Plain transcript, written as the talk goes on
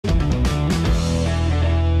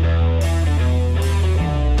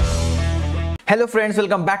Hello friends,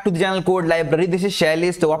 welcome back to the channel code library. This is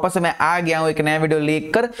Shailesh. तो वापस से मैं आ गया हूं एक नया वीडियो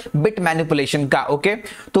लेकर बिट मैनिपुलेशन का। ओके,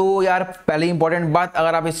 तो यार पहले इंपॉर्टेंट बात,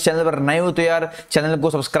 अगर आप इस चैनल पर नए हो तो यार चैनल को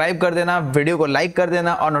सब्सक्राइब कर देना, वीडियो को लाइक कर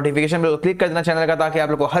देना और नोटिफिकेशन बेल को क्लिक कर देना चैनल का, ताकि आप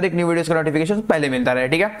लोग को हर एक न्यू वीडियो का नोटिफिकेशन पहले मिलता रहे।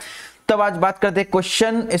 ठीक है, तब आज बात करते हैं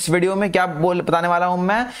क्वेश्चन। इस वीडियो में क्या बताने वाला हूं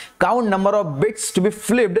मैं, count number of bits to be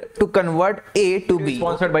flipped to convert A to B,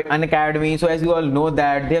 sponsored by Unacademy. So as you all know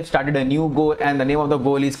that they have started a new goal and the name of the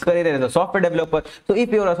goal is career as a software developer. So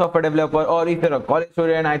if you're a software developer or if you're a college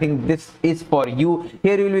student, I think this is for you.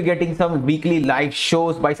 Here you will be getting some weekly live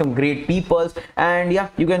shows by some great peoples, and yeah,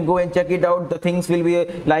 you can go and check it out. The things will be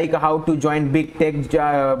like how to join big tech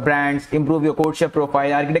brands, improve your codeshare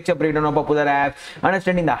profile, architecture breakdown of popular apps,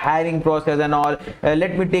 understanding the hiring process and all.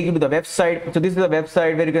 Let me take you to the website. So this is the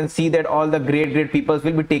website where you can see that all the great peoples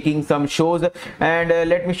will be taking some shows, and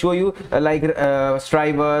let me show you like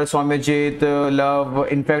Striver, Somajit, Love.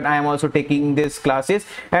 In fact, I am also taking these classes,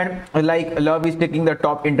 and like Love is taking the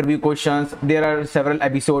top interview questions. There are several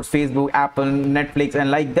episodes, Facebook, Apple, Netflix, and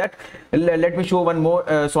like that. Let me show one more.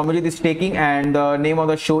 Somajit is taking, and the name of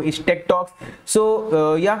the show is Tech Talks. So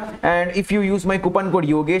yeah, and if you use my coupon code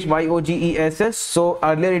Yogesh, YOGESS, so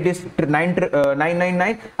earlier it is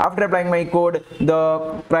 999. After applying my code, the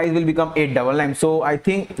price will become 899. So I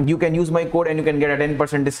think you can use my code and you can get a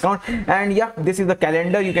 10% discount. And yeah, this is the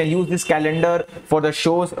calendar. You can use this calendar for the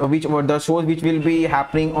shows which will be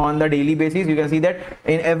happening on the daily basis. You can see that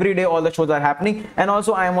in every day all the shows are happening. And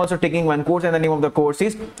also I am also taking one course, and the name of the course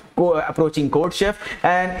is Approaching Code Chef,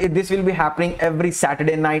 and this will be happening every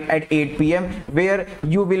Saturday night at 8 p.m. where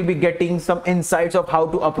you will be getting some insights of how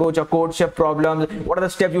to approach a code chef problem, what are the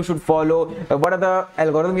steps you should follow, what are the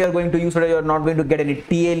algorithm you are going to use so that you are not going to get any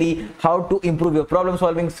TLE, how to improve your problem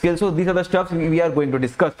solving skills. So these are the stuff we are going to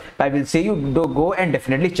discuss. I will say you to go and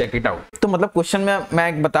definitely check it out. तो मतलब question में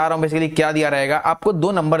मैं बता रहा हूँ basically क्या दिया रहेगा। आपको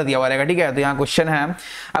दो नंबर दिया हुआ रहेगा, ठीक है। तो यहाँ क्वेश्चन है,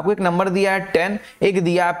 आपको एक नंबर दिया है 10, एक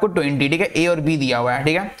दिया आपको 20, ठीक है। ए और बी दिया हुआ है,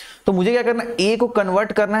 ठीक है। तो मुझे क्या करना है, ए को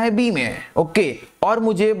कन्वर्ट करना है बी में, ओके। और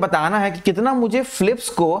मुझे बताना है कि कितना मुझे फ्लिप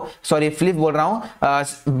बोल रहा हूं,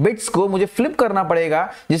 बिट्स को मुझे फ्लिप करना पड़ेगा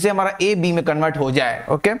जिससे हमारा ए बी में कन्वर्ट हो जाए,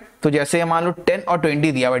 ओके। तो जैसे मान लो 10 और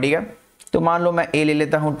 20 दिया हुआ, ठीक है। तो मान लो मैं ए ले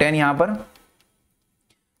लेता हूं 10, यहां पर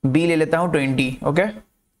बी ले लेता हूं 20, ओके।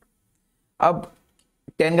 अब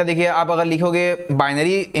 10 का देखिए, आप अगर लिखोगे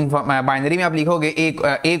बाइनरी में आप लिखोगे ए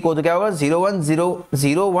को, तो क्या होगा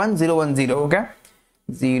 0100110, ओके।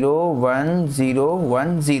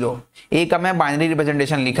 01010 ए का मैं बाइनरी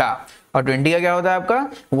रिप्रेजेंटेशन लिखा, और 20 का क्या होता है आपका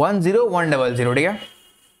 10100, ठीक है।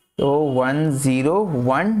 तो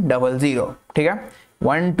 10100, ठीक है।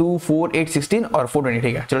 1 2 4 8 16 और 420,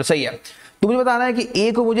 ठीक है। चलो सही है। तो मुझे बताना है कि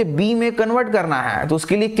ए को मुझे बी में कन्वर्ट करना है, तो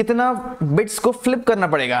उसके लिए कितना बिट्स को फ्लिप करना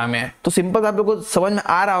पड़ेगा हमें। तो सिंपल, आप लोगों को समझ में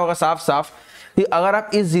आ रहा होगा साफ साफ कि अगर आप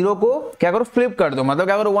इस 0 को क्या करो, फ्लिप कर दो, मतलब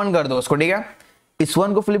क्या करो 1 कर दो उसको, ठीक है। इस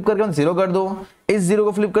 1 को फ्लिप करके 0 कर दो, इस 0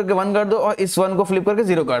 को फ्लिप करके 1 कर दो, और इस 1 को फ्लिप करके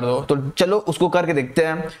 0 कर दो। तो चलो उसको करके देखते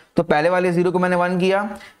हैं। तो पहले वाले 0 को मैंने 1 किया,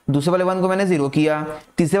 दूसरे वाले 1 को मैंने 0 किया,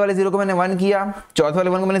 तीसरे वाले 0 को मैंने 1 किया, चौथे वाले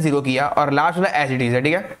 1 को मैंने 0 किया, और लास्ट वाला एज इट इज है,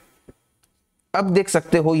 ठीक है। अब देख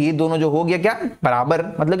सकते हो ये दोनों जो हो गया क्या बराबर,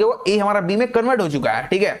 मतलब कि वो ए हमारा बी में कन्वर्ट हो चुका है,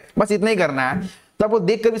 ठीक है। बस इतना ही करना है। तो आपको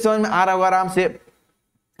देखकर भी समझ में आ रहा होगा आराम से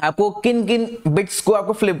आपको किन किन बिट्स को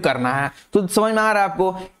आपको फ्लिप करना है। तो समझ में आ रहा है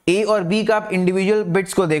आपको, ए और बी का आप इंडिविजुअल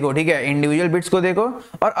बिट्स को देखो, ठीक है। इंडिविजुअल बिट्स को देखो,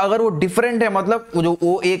 और अगर वो डिफरेंट है, मतलब जो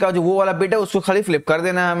ओ ए का जो वो वाला बिट है उसको खाली फ्लिप कर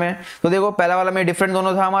देना है हमें। तो देखो पहला वाला में डिफरेंट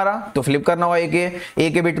दोनों था हमारा, तो फ्लिप करना हुआ ए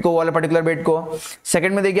के बिट को, वाला पर्टिकुलर बिट को।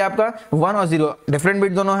 सेकंड में देखिए आपका 1 और 0 डिफरेंट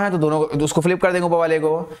बिट दोनों है, तो दोनों उसको फ्लिप कर देंगे ऊपर वाले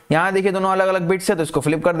को। यहाँ देखिए दोनों अलग अलग बिट्स है, तो इसको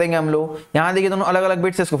फ्लिप कर देंगे हम लोग। यहाँ देखिए दोनों अलग अलग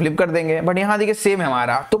बिट्स है, इसको फ्लिप कर देंगे। बट यहाँ देखिए सेम है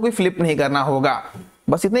हमारा, तो कोई फ्लिप नहीं करना होगा,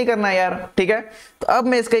 बस इतना ही करना है यार, ठीक है। तो अब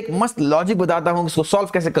मैं इसका एक मस्त लॉजिक बताता हूं, इसको सॉल्व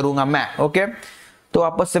कैसे करूंगा मैं, ओके। तो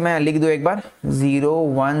आपस से मैं लिख दूं एक बार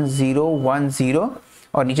 01010,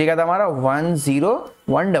 और नीचे क्या था हमारा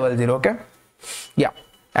 10100, ओके। या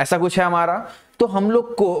ऐसा कुछ है हमारा। तो हम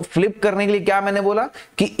लोग को फ्लिप करने के लिए क्या मैंने बोला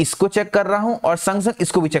कि इसको चेक कर रहा हूं और संग संग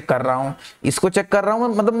इसको भी चेक कर रहा हूं, इसको चेक कर रहा हूं,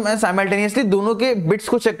 मतलब मैं साइमल्टेनियसली दोनों के बिट्स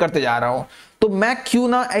को चेक करते जा रहा हूं। तो मैं क्यों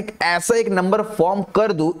ना एक ऐसा एक नंबर फॉर्म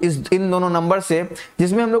कर दूं इन दोनों नंबर से,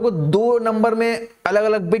 जिसमें हम लोग को दो नंबर में अलग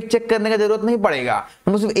अलग बिट चेक करने की जरूरत नहीं पड़ेगा।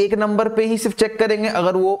 हम सिर्फ एक नंबर पे ही सिर्फ चेक करेंगे।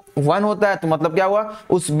 अगर वो 1 होता है तो मतलब क्या हुआ,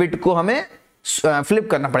 उस बिट को हमें फ्लिप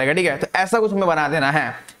करना पड़ेगा, ठीक है। तो ऐसा कुछ हमें बना देना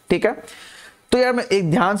है, ठीक है। तो यार मैं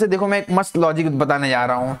एक ध्यान से देखो, मैं एक मस्त लॉजिक बताने जा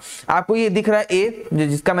रहा हूं आपको। ये दिख रहा है ए,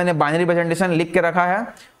 जिसका मैंने बाइनरी प्रेजेंटेशन लिख के रखा है,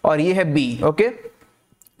 और ये है बी, ओके।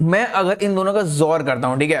 मैं अगर इन दोनों का जोर करता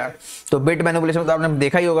हूं, ठीक है, तो बिट मैनिपुलेशन तो आपने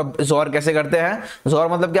देखा ही होगा जोर कैसे करते हैं। जोर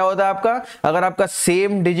मतलब क्या होता है आपका, अगर आपका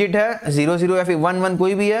सेम डिजिट है 0 0 या फिर 1 1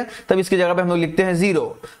 कोई भी है, तब इसकी जगह पे हम लोग लिखते हैं 0।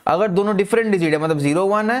 अगर दोनों डिफरेंट डिजिट है, मतलब 0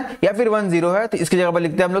 1 है या फिर 1 0 है, तो इसकी जगह पर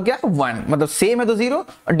लिखते हैं हम लोग क्या, 1। मतलब सेम है तो 0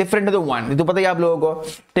 और डिफरेंट है तो 1, ये तो पता ही आप लोगों को,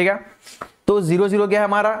 ठीक है। तो 0 0 क्या है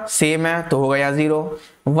हमारा, सेम है तो होगा यहाँ 0।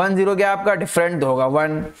 1 0 क्या आपका, डिफरेंट तो होगा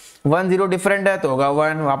 1। 1 0 डिफरेंट है तो होगा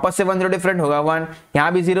 1, वापस से 1 0 डिफरेंट होगा 1,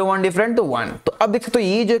 यहाँ भी 0 1 डिफरेंट तो 1। तो अब देख सकते हो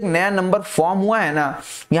ये जो एक नया नंबर फॉर्म हुआ है ना,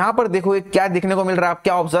 यहाँ पर देखो क्या देखने को मिल रहा है, आप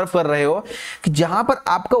क्या ऑब्जर्व कर रहे हो कि जहां पर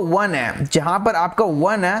आपका 1 है, जहां पर आपका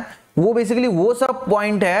 1 है, वो बेसिकली वो सब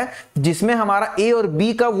पॉइंट है जिसमें हमारा ए और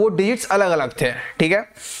बी का वो डिजिट्स अलग अलग थे, ठीक है।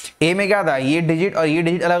 ए में क्या था, ये डिजिट और ये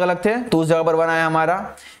डिजिट अलग अलग थे, तो उस जगह पर 1 आया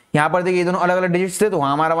हमारा। यहाँ पर देखिए ये दोनों अलग अलग डिजिट्स थे तो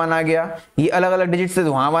वहां हमारा 1 आ गया, ये अलग अलग डिजिट्स थे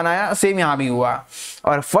तो वहां 1 आया, सेम यहाँ भी हुआ।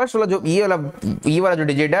 और फर्स्ट वाला जो ये वाला जो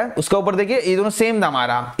डिजिट है उसका ऊपर देखिए ये दोनों सेम था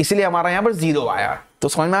हमारा, इसलिए हमारा यहाँ पर 0 आया। तो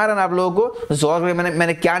समझ में आ रहा है ना आप लोगों को जोर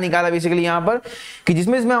मैंने क्या निकाला बेसिकली यहाँ पर, कि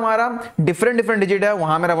जिसमें इसमें हमारा डिफरेंट डिफरेंट डिजिट है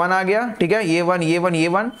वहां मेरा 1 आ गया, ठीक है, ये 1 ये 1 ये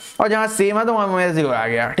 1, और जहां सेम है तो वहां मेरा 0 आ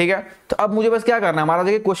गया, ठीक है। तो अब मुझे बस क्या करना है, हमारा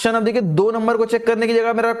देखिए क्वेश्चन, अब देखिए 2 नंबर को चेक करने की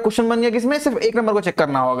जगह मेरा क्वेश्चन बन गया किसमें, सिर्फ 1 नंबर को चेक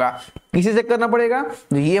करना होगा। इसे चेक करना पड़ेगा,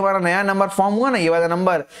 जो ये हमारा नया नंबर फॉर्म हुआ ना, ये वाला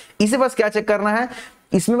नंबर, इसे बस क्या चेक करना है,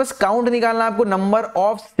 इसमें बस काउंट निकालना है आपको नंबर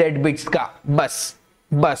ऑफ सेट बिट्स का,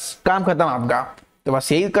 बस काम खत्म आपका। तो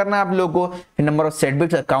बस यही करना है आप लोगों को, number of set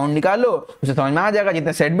bits count निकालो, उसे समझ में आ जाएगा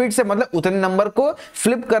जितने सेट बिट्स है मतलब उतने नंबर को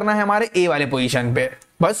फ्लिप करना है हमारे ए वाले पोजीशन पे,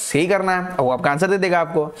 बस यही करना है। और वो आपका आंसर दे देगा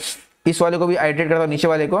आपको। इस वाले को भी आइटरेट करता हूं, नीचे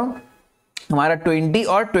वाले को, हमारा 20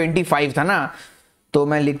 और 25 था ना, तो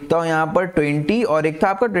मैं लिखता हूं यहाँ पर 20 और एक था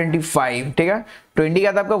आपका 25, ठीक है। 20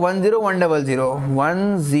 क्या था आपका 1 0 1 0 0 1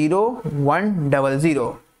 0 1 0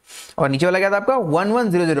 0, और नीचे वाला क्या था आपका 1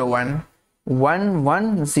 1 0 0 1 1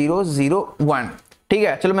 1 0 0 1, ठीक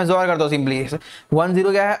है। चलो मैं जोर करता हूँ सिंपली, 1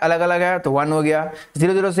 0 क्या है अलग अलग है तो 1 हो गया,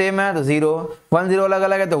 0 0 सेम है तो 0, 1 0 अलग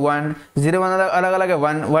अलग है तो 1, 0 1 अलग अलग है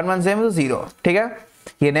 1, 1 1 सेम है तो 0, ठीक है।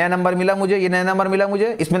 ये नया नंबर मिला मुझे, ये नया नंबर मिला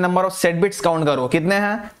मुझे, इसमें number of set bits count करो कितने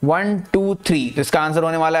हैं, 1 2 3, तो इसका आंसर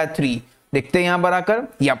होने वाला है 3। देखते हैं यहाँ पर आकर,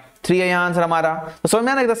 यप 3 है यहाँ आंसर हमारा। तो समझ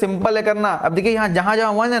में आना, एकदम सिंपल है करना। अब देखिए यहाँ जहां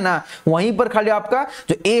जहां 1 है ना, वहीं पर खाली आपका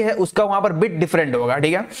जो ए है उसका वहां पर बिट डिफरेंट होगा,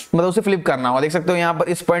 ठीक है, मतलब उसे फ्लिप करना होगा। देख सकते हो यहाँ पर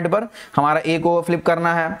इस पॉइंट पर हमारा ए को फ्लिप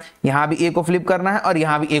करना है, यहाँ भी ए को फ्लिप करना है और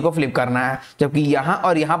यहाँ भी ए को फ्लिप करना है, जबकि यहाँ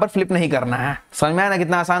और यहाँ पर फ्लिप नहीं करना है। समझ में आया ना,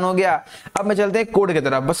 कितना आसान हो गया। अब मैं चलते हैं कोड की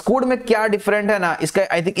तरफ। बस कोड में क्या डिफरेंट है ना, इसका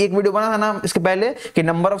आई थिंक एक वीडियो बना था ना इसके पहले कि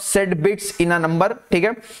number of set bits in a number, ठीक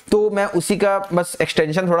है, तो मैं उसी का बस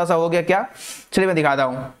एक्सटेंशन थोड़ा सा हो गया क्या, चलिए मैं दिखाता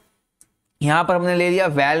हूं। यहां पर हमने ले लिया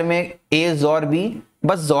वैल में ए जोर बी,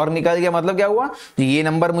 बस जोर निकल गया, मतलब क्या हुआ, ये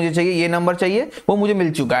नंबर मुझे चाहिए, ये नंबर चाहिए, वो मुझे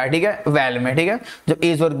मिल चुका है, ठीक है, वैल में, ठीक है, जब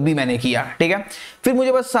ए जोर बी मैंने किया, ठीक है। फिर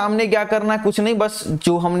मुझे बस सामने क्या करना है, कुछ नहीं, बस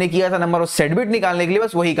जो हमने किया था नंबर ऑफ सेट बिट निकालने के लिए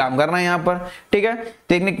बस वही काम करना है यहाँ पर, ठीक है।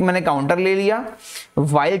 तो मैंने काउंटर ले लिया,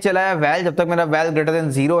 वाइल चलाया वैल, जब तक मेरा वैल ग्रेटर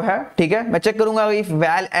देन 0 है, ठीक है। मैं चेक करूंगा इफ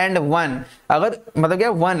वैल एंड 1, अगर मतलब क्या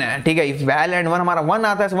 1 है, ठीक है, इफ वैल एंड 1 हमारा 1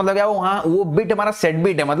 आता है, मतलब क्या वहां वो बिट हमारा सेट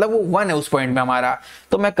बिट है, मतलब वो 1 है उस पॉइंट में हमारा,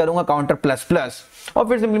 तो मैं करूंगा काउंटर प्लस प्लस, और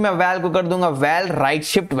फिर सिंपली मैं वैल को कर दूंगा वैल राइट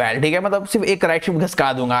शिफ्ट वैल, ठीक है, मतलब सिर्फ एक राइट शिफ्ट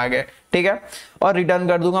घसका दूंगा आगे, ठीक है, और रिटर्न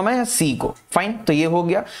कर दूंगा मैं सी को। फाइन, तो ये हो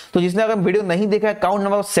गया। तो जिसने अगर वीडियो नहीं देखा है काउंट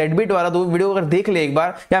नंबर सेट बिट वाला, तो वीडियो अगर देख ले एक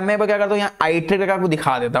बार, या मैं क्या करता हूँ यहाँ आइटरेट करके आपको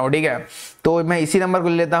दिखा देता हूँ, ठीक है। तो मैं इसी नंबर को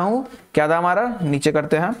ले लेता हूँ, क्या था हमारा, नीचे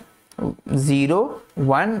करते हैं 0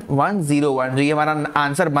 1 1 0 1, जो ये हमारा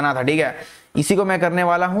आंसर बना था, ठीक है, इसी को मैं करने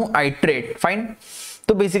वाला हूँ आइटरेट। फाइन,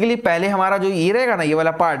 तो बेसिकली पहले हमारा जो ये रहेगा ना, ये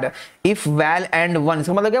वाला पार्ट, इफ वैल एंड 1,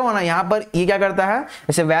 इसका मतलब क्या होना, यहाँ पर ये क्या करता है,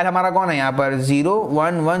 जैसे वैल हमारा कौन है यहाँ पर 0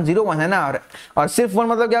 1 1 0 1 है ना, और सिर्फ 1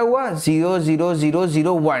 मतलब क्या हुआ 0 0 0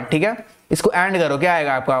 0 1, ठीक है। इसको एंड करो, क्या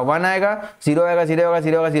आएगा आपका 1 आएगा, 0 आएगा, 0 आएगा,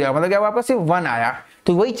 0 आएगा, 0 आएगा, मतलब क्या हुआ आपका सिर्फ 1 आया।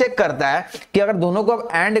 तो वही चेक करता है कि अगर दोनों को आप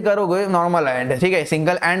एंड करोगे, नॉर्मल एंड, ठीक है,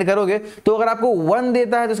 सिंगल एंड करोगे, तो अगर आपको 1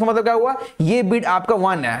 देता है तो इसका मतलब क्या हुआ, ये बिट आपका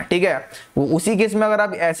 1 है, ठीक है। उसी केस में अगर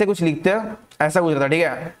आप ऐसे कुछ लिखते हो, ऐसा कुछ रहता है, ठीक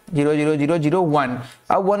है, 0 0 0 0 1,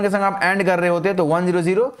 अब 1 के संग आप एंड कर रहे होते तो 1 0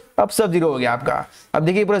 0, अब सब 0 हो गया आपका। अब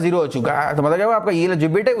देखिए पूरा 0 हो चुका है, तो मतलब क्या हुआ आपका ये जो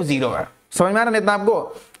बिट है वो 0 है। समझ में आ रहा है इतना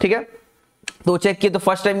आपको, ठीक है। तो चेक किए, तो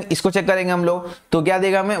फर्स्ट टाइम इसको चेक करेंगे हम लोग, तो क्या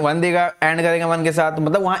देगा हमें 1 देगा, एंड करेंगे 1 के साथ,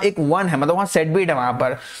 मतलब वहां एक 1 है, मतलब वहां सेट बिट है वहां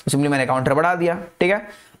पर, तो सिंपली मैंने काउंटर बढ़ा दिया, ठीक है।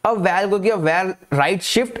 अब वैल को किया वैल राइट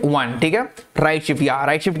शिफ्ट 1, ठीक है, राइट शिफ्ट, या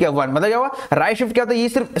राइट शिफ्ट किया 1, मतलब क्या हुआ, राइट शिफ्ट क्या होता है, ये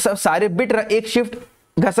सिर्फ सारे बिट एक शिफ्ट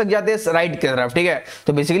घसक जाते हैं राइट की तरफ, ठीक है।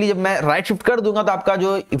 तो बेसिकली जब मैं राइट शिफ्ट कर दूंगा तो आपका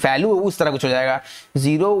जो वैल्यू है उस तरह कुछ हो जाएगा,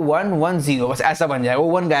 0 1 1 0, बस ऐसा बन जाएगा,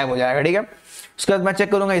 वो 1 गायब हो जाएगा, ठीक है। उसके बाद मैं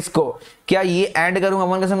चेक करूंगा इसको, क्या ये ऐड करूंगा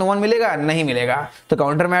 1 के साथ 1 मिलेगा, नहीं मिलेगा तो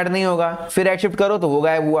काउंटर में ऐड नहीं होगा। फिर राइट शिफ्ट करो तो वो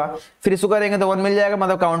गायब हुआ, फिर इसको करेंगे तो 1 मिल जाएगा,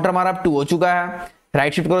 मतलब काउंटर हमारा अब 2 हो चुका है।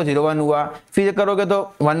 राइट शिफ्ट करो 0 1 हुआ, फिर करोगे तो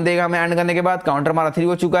 1 देगा हमें ऐड करने के बाद, काउंटर हमारा 3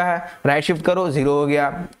 हो चुका है। राइट शिफ्ट करो 0 हो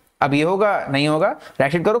गया, अब ये होगा नहीं होगा,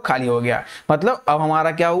 राइट शिफ्ट करो खाली हो गया, मतलब अब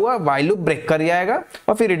हमारा क्या हुआ, व्हाइल लूप ब्रेक कर जाएगा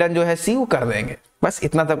और फिर रिटर्न जो है सी वो कर देंगे। बस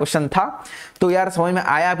इतना सा क्वेश्चन था। तो यार समझ में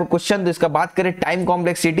आया आपको क्वेश्चन। तो इसका बात करें टाइम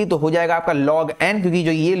कॉम्प्लेक्सिटी तो हो जाएगा आपका log n, क्योंकि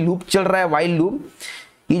जो ये लूप चल रहा है व्हाइल लूप,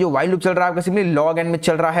 ये जो व्हाइल लूप चल रहा है आपका सिंपली log n में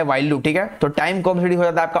चल रहा है व्हाइल लूप, ठीक है। तो टाइम कॉम्प्लेक्सिटी हो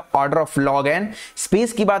जाता है आपका order of log n।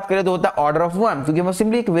 Space की बात करें तो होता है ऑर्डर ऑफ 1, क्योंकि हम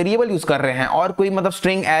सिंपली एक वेरिएबल यूज कर रहे हैं और कोई मतलब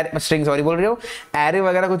स्ट्रिंग सॉरी बोल रहे हो, एरे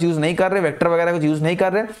वगैरह कुछ यूज नहीं कर रहे, वेक्टर वगैरह कुछ यूज नहीं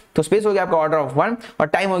कर रहे। तो स्पेस हो गया आपका ऑर्डर ऑफ 1 और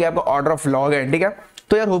टाइम हो गया आपका ऑर्डर ऑफ log n, ठीक है।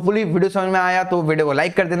 तो यार होपफुली वीडियो समझ में आया, तो वीडियो को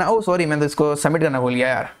लाइक कर देना। ओ सॉरी मैं तो इसको सबमिट करना भूल गया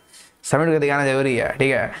यार, सबमिट कर दिखाना जरूरी है,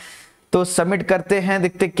 ठीक है। तो सबमिट करते हैं,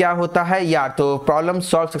 देखते क्या होता है यार। तो प्रॉब्लम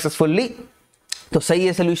सॉल्व सक्सेसफुली, तो सही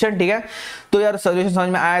है सोल्यूशन, ठीक है। तो यार सोल्यूशन समझ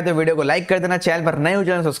में आया तो वीडियो को लाइक कर देना, चैनल पर नए हो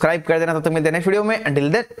चैनल सब्सक्राइब कर देना। तो मिलते हैं नेक्स्ट वीडियो में,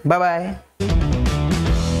 अंटिल देन बाय बाय।